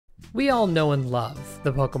We all know and love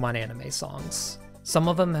the Pokemon anime songs. Some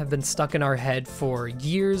of them have been stuck in our head for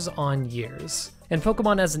years on years. And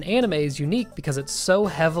Pokemon as an anime is unique because it's so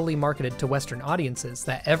heavily marketed to Western audiences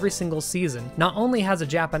that every single season not only has a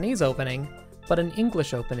Japanese opening, but an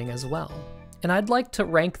English opening as well. And I'd like to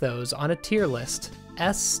rank those on a tier list,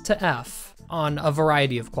 S to F, on a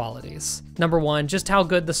variety of qualities. Number 1, just how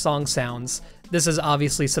good the song sounds. This is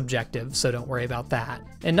obviously subjective, so don't worry about that.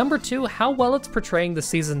 And number 2, how well it's portraying the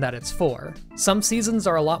season that it's for. Some seasons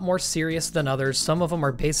are a lot more serious than others, some of them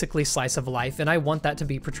are basically slice of life, and I want that to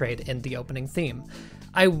be portrayed in the opening theme.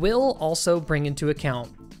 I will also bring into account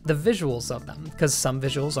the visuals of them, because some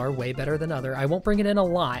visuals are way better than other. I won't bring it in a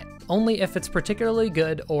lot, only if it's particularly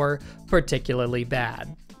good or particularly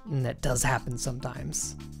bad. And that does happen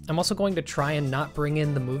sometimes. I'm also going to try and not bring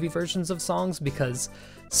in the movie versions of songs because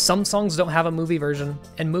some songs don't have a movie version,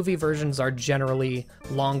 and movie versions are generally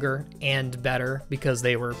longer and better because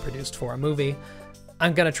they were produced for a movie.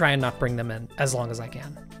 I'm gonna try and not bring them in as long as I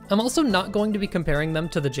can. I'm also not going to be comparing them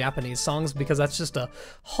to the Japanese songs because that's just a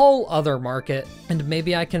whole other market, and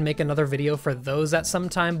maybe I can make another video for those at some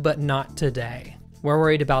time, but not today. We're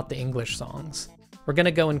worried about the English songs. We're gonna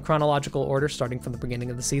go in chronological order starting from the beginning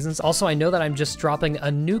of the seasons. Also, I know that I'm just dropping a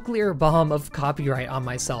nuclear bomb of copyright on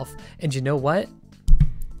myself, and you know what?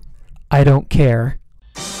 I don't care.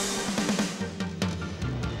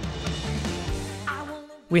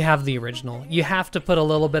 We have the original. You have to put a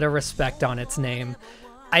little bit of respect on its name.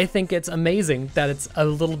 I think it's amazing that it's a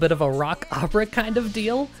little bit of a rock opera kind of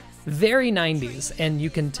deal. Very 90s, and you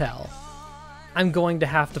can tell. I'm going to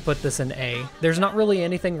have to put this in A. There's not really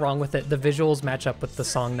anything wrong with it. The visuals match up with the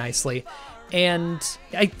song nicely. And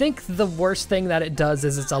I think the worst thing that it does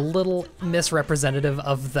is it's a little misrepresentative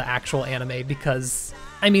of the actual anime because,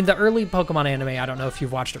 I mean, the early Pokemon anime, I don't know if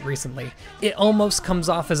you've watched it recently, it almost comes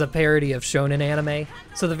off as a parody of shonen anime.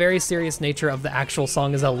 So the very serious nature of the actual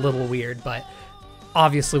song is a little weird, but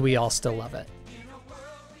obviously we all still love it.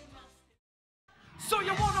 So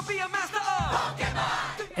you wanna be a master of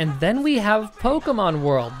Pokemon! And then we have Pokemon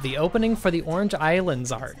World, the opening for the Orange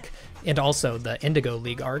Islands arc, and also the Indigo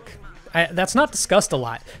League arc. That's not discussed a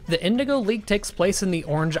lot. The Indigo League takes place in the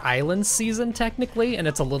Orange Islands season, technically, and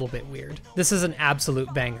it's a little bit weird. This is an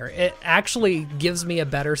absolute banger. It actually gives me a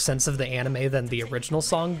better sense of the anime than the original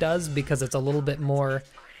song does because it's a little bit more...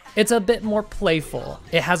 It's a bit more playful.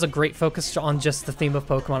 It has a great focus on just the theme of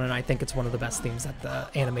Pokemon, and I think it's one of the best themes that the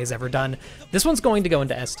anime's ever done. This one's going to go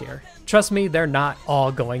into S tier. Trust me, they're not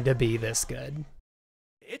all going to be this good.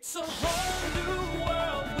 It's a whole new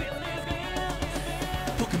world we live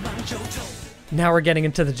in. Pokemon Johto. Now we're getting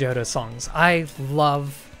into the Johto songs. I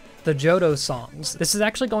love the Johto songs. This is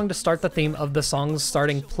actually going to start the theme of the songs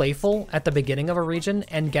starting playful at the beginning of a region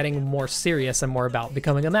and getting more serious and more about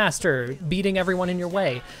becoming a master, beating everyone in your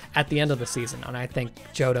way at the end of the season. And I think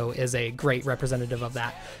Johto is a great representative of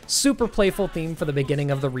that. Super playful theme for the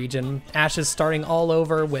beginning of the region. Ash is starting all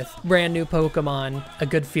over with brand new Pokemon, a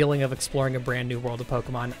good feeling of exploring a brand new world of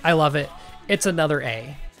Pokemon. I love it. It's another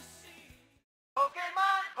A.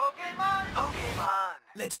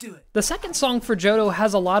 Let's do it. The second song for Johto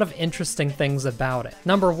has a lot of interesting things about it.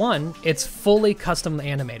 Number 1, it's fully custom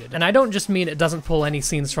animated. And I don't just mean it doesn't pull any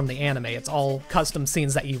scenes from the anime, it's all custom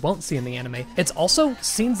scenes that you won't see in the anime. It's also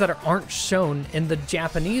scenes that aren't shown in the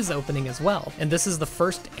Japanese opening as well. And this is the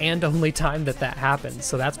first and only time that that happens,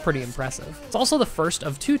 so that's pretty impressive. It's also the first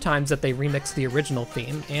of 2 times that they remixed the original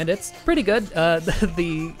theme, and it's pretty good.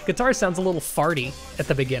 The guitar sounds a little farty at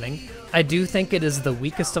the beginning. I do think it is the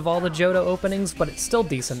weakest of all the Johto openings, but it's still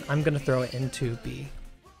decent. I'm gonna throw it into B.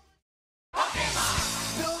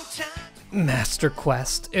 Master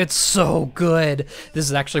Quest. It's so good. This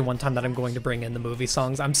is actually one time that I'm going to bring in the movie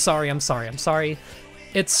songs. I'm sorry.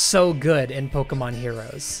 It's so good in Pokemon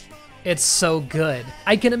Heroes. It's so good.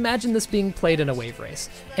 I can imagine this being played in a wave race.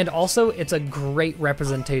 And also, it's a great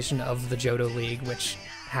representation of the Johto League, which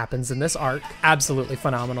happens in this arc. Absolutely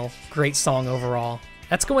phenomenal. Great song overall.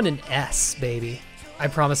 That's going in S, baby. I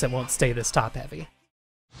promise it won't stay this top heavy.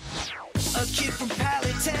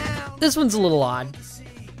 This one's a little odd.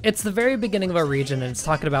 It's the very beginning of a region and it's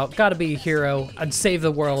talking about gotta be a hero, I'd save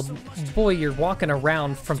the world. Boy, you're walking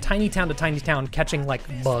around from tiny town to tiny town catching like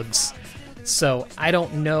bugs. So I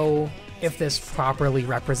don't know if this properly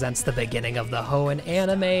represents the beginning of the Hoenn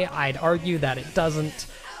anime. I'd argue that it doesn't.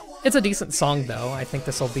 It's a decent song though. I think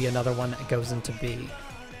this will be another one that goes into B.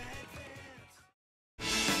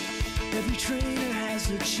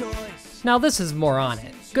 Now this is more on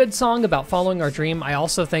it. Good song about following our dream. I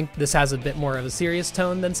also think this has a bit more of a serious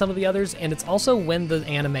tone than some of the others, and it's also when the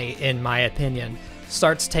anime, in my opinion,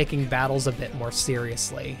 starts taking battles a bit more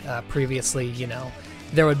seriously. Previously, you know,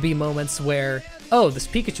 There would be moments where, oh, this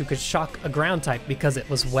Pikachu could shock a ground type because it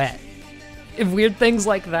was wet. And weird things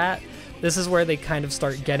like that. This is where they kind of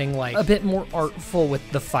start getting like a bit more artful with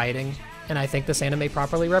the fighting, and I think this anime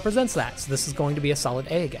properly represents that, so this is going to be a solid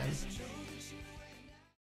A again.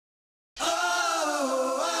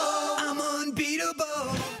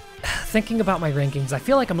 Thinking about my rankings, I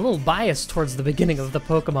feel like I'm a little biased towards the beginning of the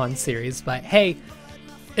Pokemon series, but hey,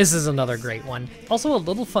 this is another great one. Also, a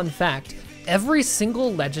little fun fact, every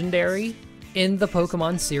single legendary in the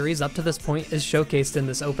Pokemon series up to this point is showcased in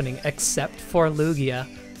this opening, except for Lugia.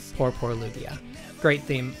 Poor Lugia. Great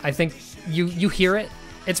theme. I think you hear it,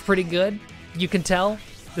 it's pretty good. You can tell,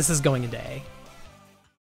 this is going into A.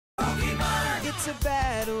 It's a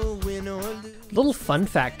battle, win or lose. Little fun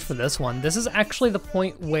fact for this one, this is actually the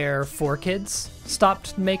point where 4Kids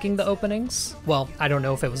stopped making the openings. Well, I don't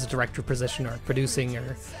know if it was a director position or producing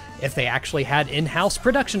or if they actually had in-house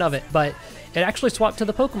production of it, but it actually swapped to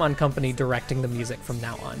the Pokemon Company directing the music from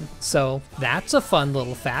now on. So that's a fun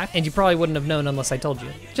little fact, and you probably wouldn't have known unless I told you.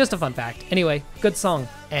 Just a fun fact. Anyway, good song,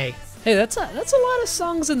 A. Hey, that's a lot of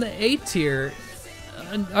songs in the A tier.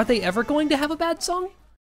 Are they ever going to have a bad song?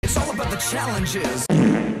 It's all about the challenges.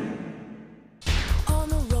 On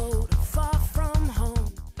the road, far from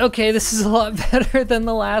home. Okay, this is a lot better than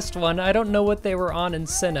the last one. I don't know what they were on in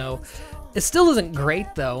Sinnoh. It still isn't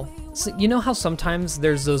great though. So, you know how sometimes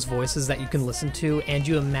there's those voices that you can listen to and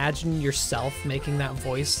you imagine yourself making that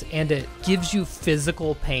voice and it gives you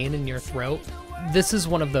physical pain in your throat? This is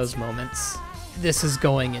one of those moments. This is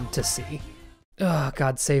going into C. Oh,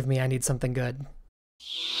 God save me, I need something good.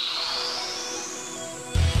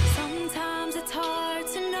 Sometimes it's hard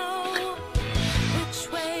to know which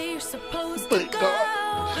way you're supposed to go.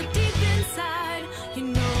 But deep inside, you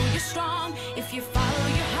know you're strong. If you follow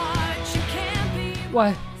your heart, you can't be.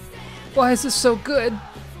 Why is this so good?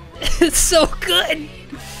 It's so good!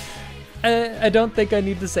 I don't think I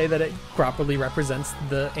need to say that it properly represents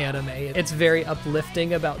the anime. It's very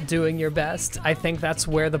uplifting about doing your best. I think that's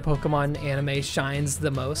where the Pokemon anime shines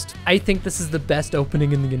the most. I think this is the best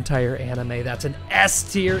opening in the entire anime. That's an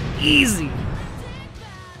S tier, easy!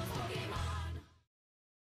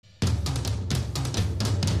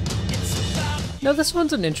 Now this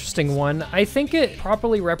one's an interesting one. I think it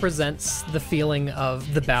properly represents the feeling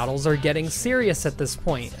of the battles are getting serious at this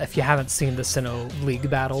point. If you haven't seen the Sinnoh League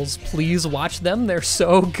battles, please watch them, they're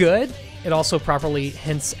so good. It also properly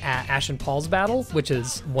hints at Ash and Paul's battle, which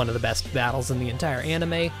is one of the best battles in the entire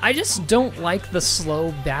anime. I just don't like the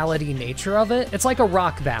slow ballady nature of it. It's like a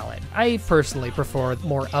rock ballad. I personally prefer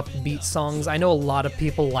more upbeat songs. I know a lot of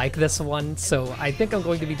people like this one, so I think I'm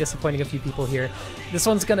going to be disappointing a few people here. This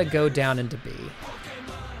one's gonna go down into B.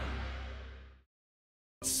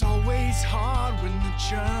 It's always hard when the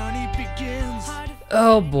journey begins.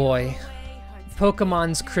 Oh boy.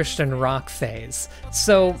 Pokemon's Christian rock phase.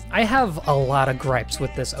 So I have a lot of gripes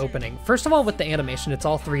with this opening. First of all, with the animation, it's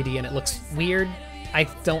all 3D and it looks weird. I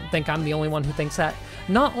don't think I'm the only one who thinks that.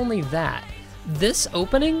 Not only that, this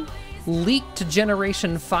opening leaked to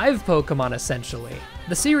Generation 5 Pokemon, essentially.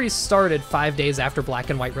 The series started 5 days after Black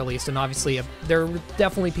and White released, and obviously there were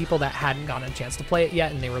definitely people that hadn't gotten a chance to play it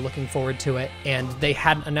yet, and they were looking forward to it, and they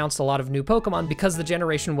hadn't announced a lot of new Pokemon because the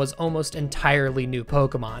generation was almost entirely new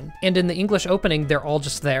Pokemon. And in the English opening, they're all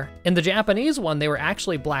just there. In the Japanese one, they were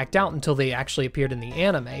actually blacked out until they actually appeared in the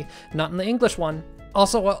anime, not in the English one.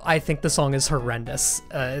 Also, I think the song is horrendous.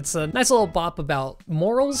 It's a nice little bop about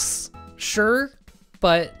morals, sure,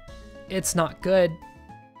 but it's not good.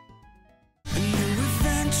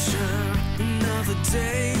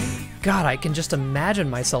 God, I can just imagine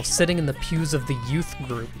myself sitting in the pews of the youth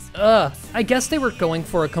group. I guess they were going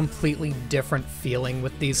for a completely different feeling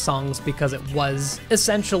with these songs because it was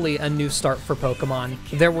essentially a new start for Pokemon.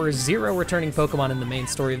 There were 0 returning Pokemon in the main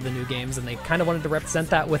story of the new games, and they kind of wanted to represent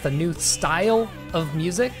that with a new style of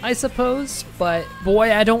music, I suppose, but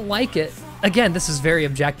boy, I don't like it. Again, this is very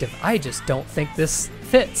objective. I just don't think this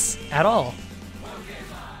fits at all.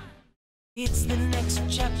 It's the next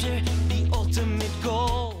chapter, the ultimate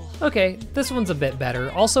goal. Okay, this one's a bit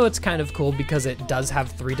better. Also, it's kind of cool because it does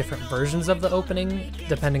have 3 different versions of the opening,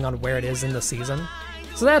 depending on where it is in the season.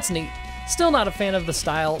 So that's neat. Still not a fan of the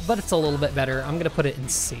style, but it's a little bit better. I'm gonna put it in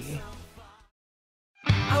C.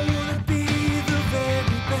 I wanna be the very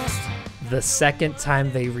best. the second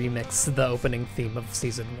time they remixed the opening theme of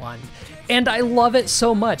Season 1. And I love it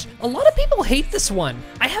so much. A lot of people hate this one.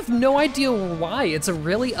 I have no idea why. It's a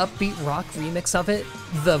really upbeat rock remix of it.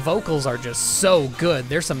 The vocals are just so good.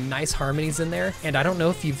 There's some nice harmonies in there. And I don't know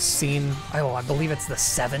if you've seen, I believe it's the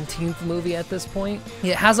 17th movie at this point.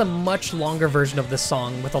 It has a much longer version of this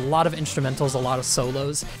song with a lot of instrumentals, a lot of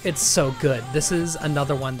solos. It's so good. This is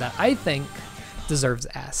another one that I think deserves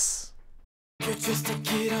S.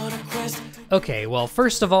 Okay, well,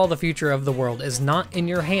 first of all, the future of the world is not in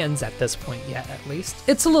your hands at this point yet, at least.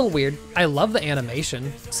 It's a little weird. I love the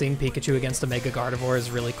animation. Seeing Pikachu against a Mega Gardevoir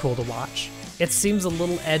is really cool to watch. It seems a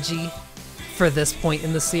little edgy for this point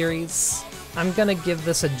in the series. I'm gonna give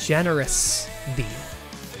this a generous B.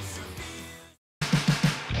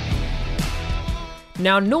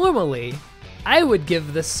 Now, normally, I would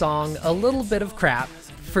give this song a little bit of crap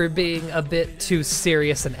for being a bit too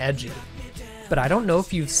serious and edgy. But I don't know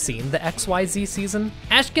if you've seen the XYZ season.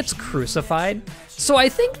 Ash gets crucified, so I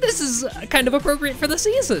think this is kind of appropriate for the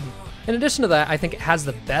season. In addition to that, I think it has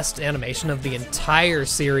the best animation of the entire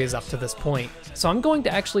series up to this point, so I'm going to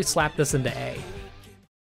actually slap this into A.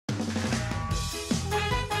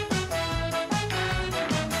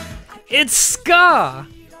 It's ska!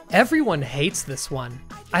 Everyone hates this one.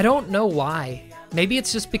 I don't know why. Maybe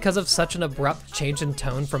it's just because of such an abrupt change in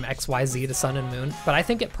tone from XYZ to Sun and Moon, but I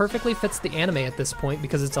think it perfectly fits the anime at this point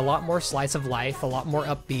because it's a lot more slice of life, a lot more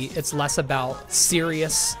upbeat. It's less about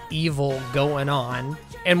serious evil going on,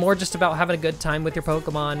 and more just about having a good time with your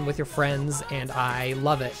Pokemon, with your friends, and I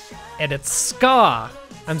love it. And it's ska!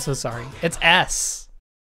 I'm so sorry. It's S.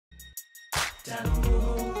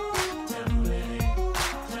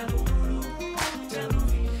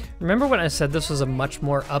 Remember when I said this was a much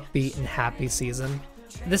more upbeat and happy season?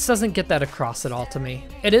 This doesn't get that across at all to me.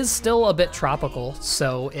 It is still a bit tropical,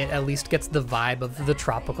 so it at least gets the vibe of the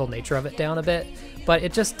tropical nature of it down a bit, but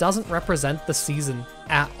it just doesn't represent the season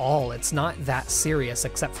at all. It's not that serious,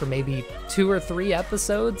 except for maybe 2 or 3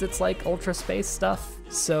 episodes. It's like Ultra Space stuff,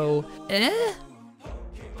 so eh?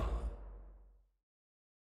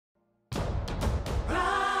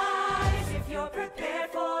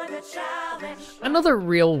 Another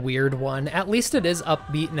real weird one, at least it is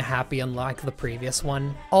upbeat and happy unlike the previous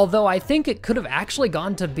one. Although I think it could have actually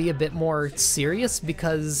gone to be a bit more serious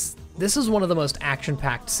because this is one of the most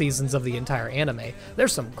action-packed seasons of the entire anime.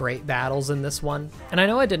 There's some great battles in this one. And I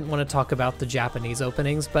know I didn't want to talk about the Japanese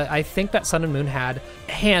openings, but I think that Sun and Moon had,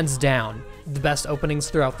 hands down, the best openings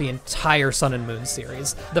throughout the entire Sun and Moon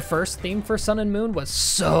series. The first theme for Sun and Moon was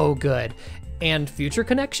so good. And Future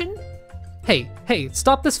Connection? Hey,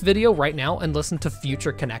 stop this video right now and listen to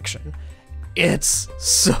Future Connection. It's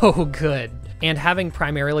so good. And having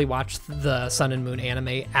primarily watched the Sun and Moon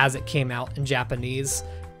anime as it came out in Japanese,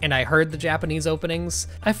 and I heard the Japanese openings,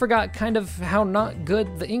 I forgot kind of how not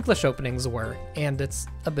good the English openings were, and it's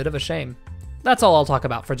a bit of a shame. That's all I'll talk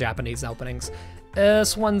about for Japanese openings.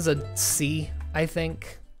 This one's a C, I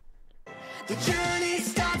think. The journey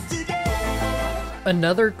starts today.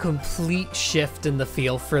 Another complete shift in the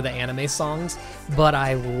feel for the anime songs, but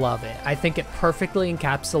I love it. I think it perfectly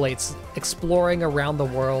encapsulates exploring around the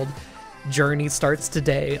world, journey starts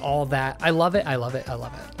today, all that. I love it, I love it, I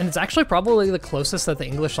love it. And it's actually probably the closest that the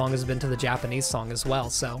English song has been to the Japanese song as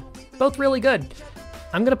well, so both really good.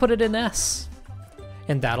 I'm gonna put it in S.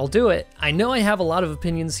 And that'll do it. I know I have a lot of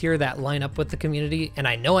opinions here that line up with the community, and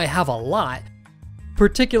I know I have a lot,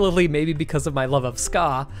 particularly maybe because of my love of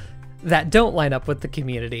ska, that don't line up with the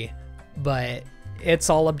community, but it's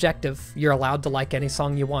all objective. You're allowed to like any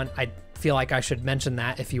song you want. I feel like I should mention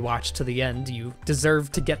that if you watch to the end. You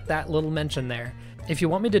deserve to get that little mention there. If you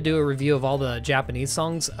want me to do a review of all the Japanese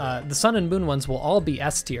songs, the Sun and Moon ones will all be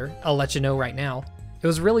S tier. I'll let you know right now. It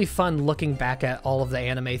was really fun looking back at all of the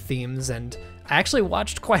anime themes, and I actually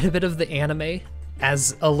watched quite a bit of the anime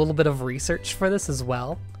as a little bit of research for this as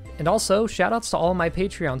well. And also, shoutouts to all my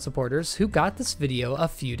Patreon supporters who got this video a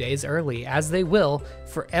few days early, as they will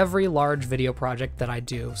for every large video project that I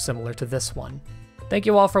do similar to this one. Thank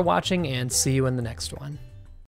you all for watching, and see you in the next one.